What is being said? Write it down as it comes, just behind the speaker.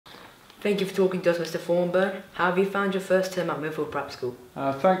Thank you for talking to us, Mr. Thornburn. How have you found your first term at Millfield Prep School?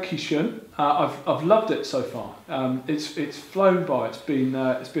 Thank you, Shun. I've loved it so far. It's flown by. It's been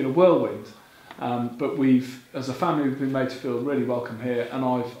a whirlwind, but as a family, we've been made to feel really welcome here, and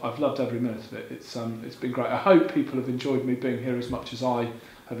I've loved every minute of it. It's been great. I hope people have enjoyed me being here as much as I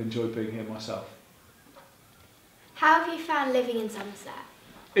have enjoyed being here myself. How have you found living in Somerset?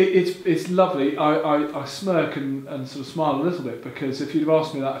 It's lovely. I smirk and sort of smile a little bit, because if you'd have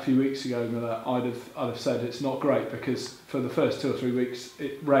asked me that a few weeks ago, Miller, I'd have said it's not great, because for the first 2 or 3 weeks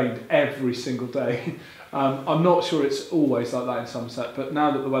it rained every single day. I'm not sure it's always like that in Somerset, but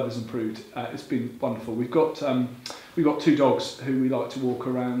now that the weather's improved, it's been wonderful. We've got 2 dogs who we like to walk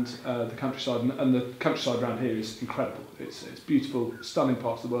around the countryside, and the countryside around here is incredible. It's beautiful, stunning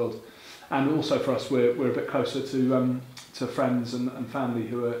part of the world, and also for us we're a bit closer to friends and family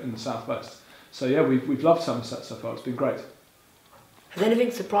who are in the southwest. So yeah, we've loved Somerset so far. It's been great. Has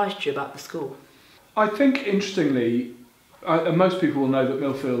anything surprised you about the school? I think, interestingly, most people will know that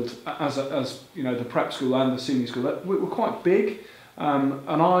Millfield, as you know, the prep school and the senior school, we're quite big,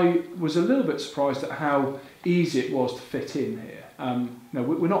 and I was a little bit surprised at how easy it was to fit in here.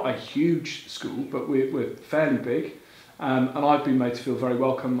 We're not a huge school, but we're fairly big, and I've been made to feel very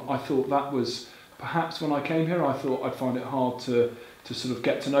welcome. I thought that was, perhaps when I came here, I thought I'd find it hard to sort of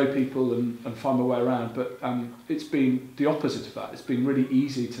get to know people and find my way around, but it's been the opposite of that. It's been really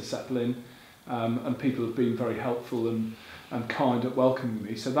easy to settle in, and people have been very helpful and kind at welcoming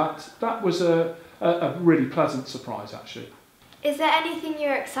me. So that was a really pleasant surprise, actually. Is there anything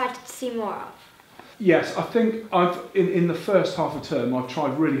you're excited to see more of? Yes, I think in the first half of term I've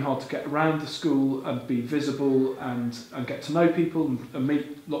tried really hard to get around the school and be visible and get to know people and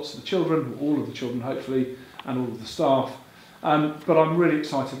meet lots of the children, all of the children hopefully, and all of the staff. But I'm really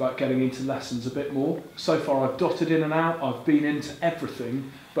excited about getting into lessons a bit more. So far I've dotted in and out, I've been into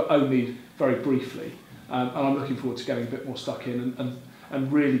everything, but only very briefly. And I'm looking forward to getting a bit more stuck in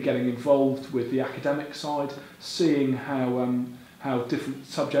and really getting involved with the academic side, seeing how different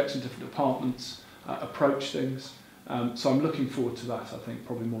subjects and different departments approach things. So I'm looking forward to that, I think,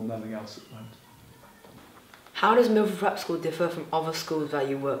 probably more than anything else at the moment. How does Millfield Prep School differ from other schools that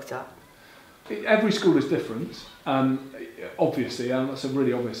you worked at? Every school is different, obviously, and that's a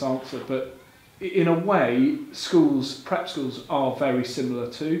really obvious answer, but in a way, prep schools are very similar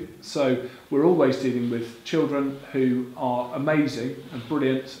too. So we're always dealing with children who are amazing and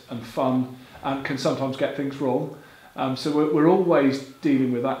brilliant and fun and can sometimes get things wrong. So we're always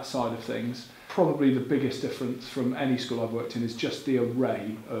dealing with that side of things. Probably the biggest difference from any school I've worked in is just the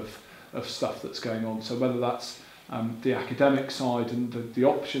array of stuff that's going on. So whether that's the academic side and the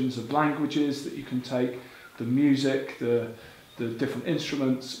options of languages that you can take, the music, the different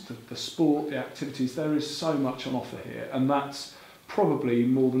instruments, the sport, the activities, there is so much on offer here, and that's probably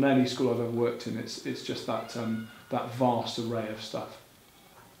more than any school I've ever worked in. It's just that vast array of stuff.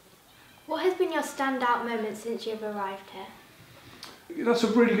 What has been your standout moment since you've arrived here? That's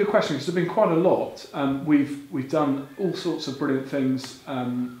a really good question, because there's been quite a lot. We've done all sorts of brilliant things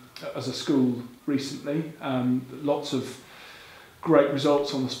as a school recently. Lots of great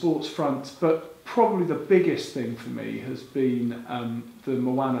results on the sports front, but probably the biggest thing for me has been the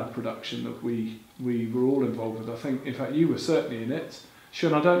Moana production that we were all involved with. I think, in fact, you were certainly in it.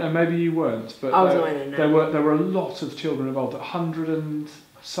 Sean, I don't know, maybe you weren't, but I was not in it. There were a lot of children involved, 100 and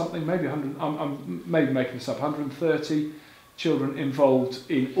something, maybe 100. I'm maybe making this up. 130 children involved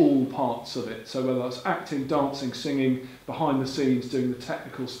in all parts of it. So whether that's acting, dancing, singing, behind the scenes, doing the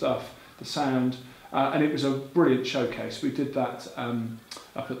technical stuff, the sound. And it was a brilliant showcase. We did that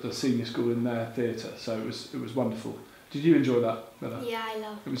up at the senior school in their theatre, so it was wonderful. Did you enjoy that, Miller? Yeah, I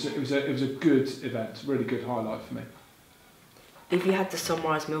loved it. It was a good event, a really good highlight for me. If you had to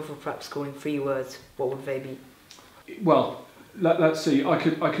summarise Millfield Prep School in 3 words, what would they be? Well, let's see. I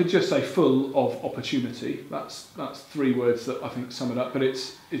could just say full of opportunity. That's 3 words that I think sum it up. But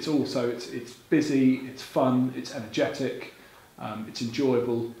it's busy, it's fun, it's energetic, it's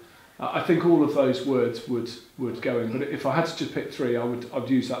enjoyable. I think all of those words would go in, but if I had to just pick 3, I'd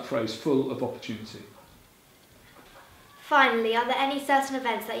use that phrase, full of opportunity. Finally, are there any certain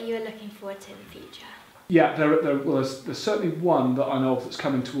events that you are looking forward to in the future? Yeah, there's certainly one that I know of that's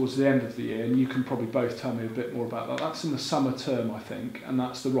coming towards the end of the year, and you can probably both tell me a bit more about that. That's in the summer term, I think, and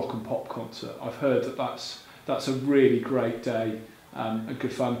that's the Rock and Pop concert. I've heard that's a really great day and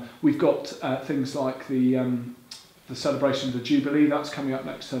good fun. We've got things like the celebration of the Jubilee, that's coming up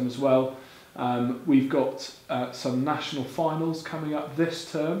next term as well. We've got some national finals coming up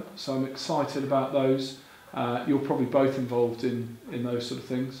this term, so I'm excited about those. You're probably both involved in those sort of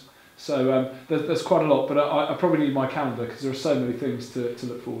things. So there's quite a lot, but I probably need my calendar because there are so many things to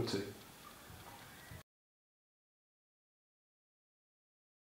look forward to.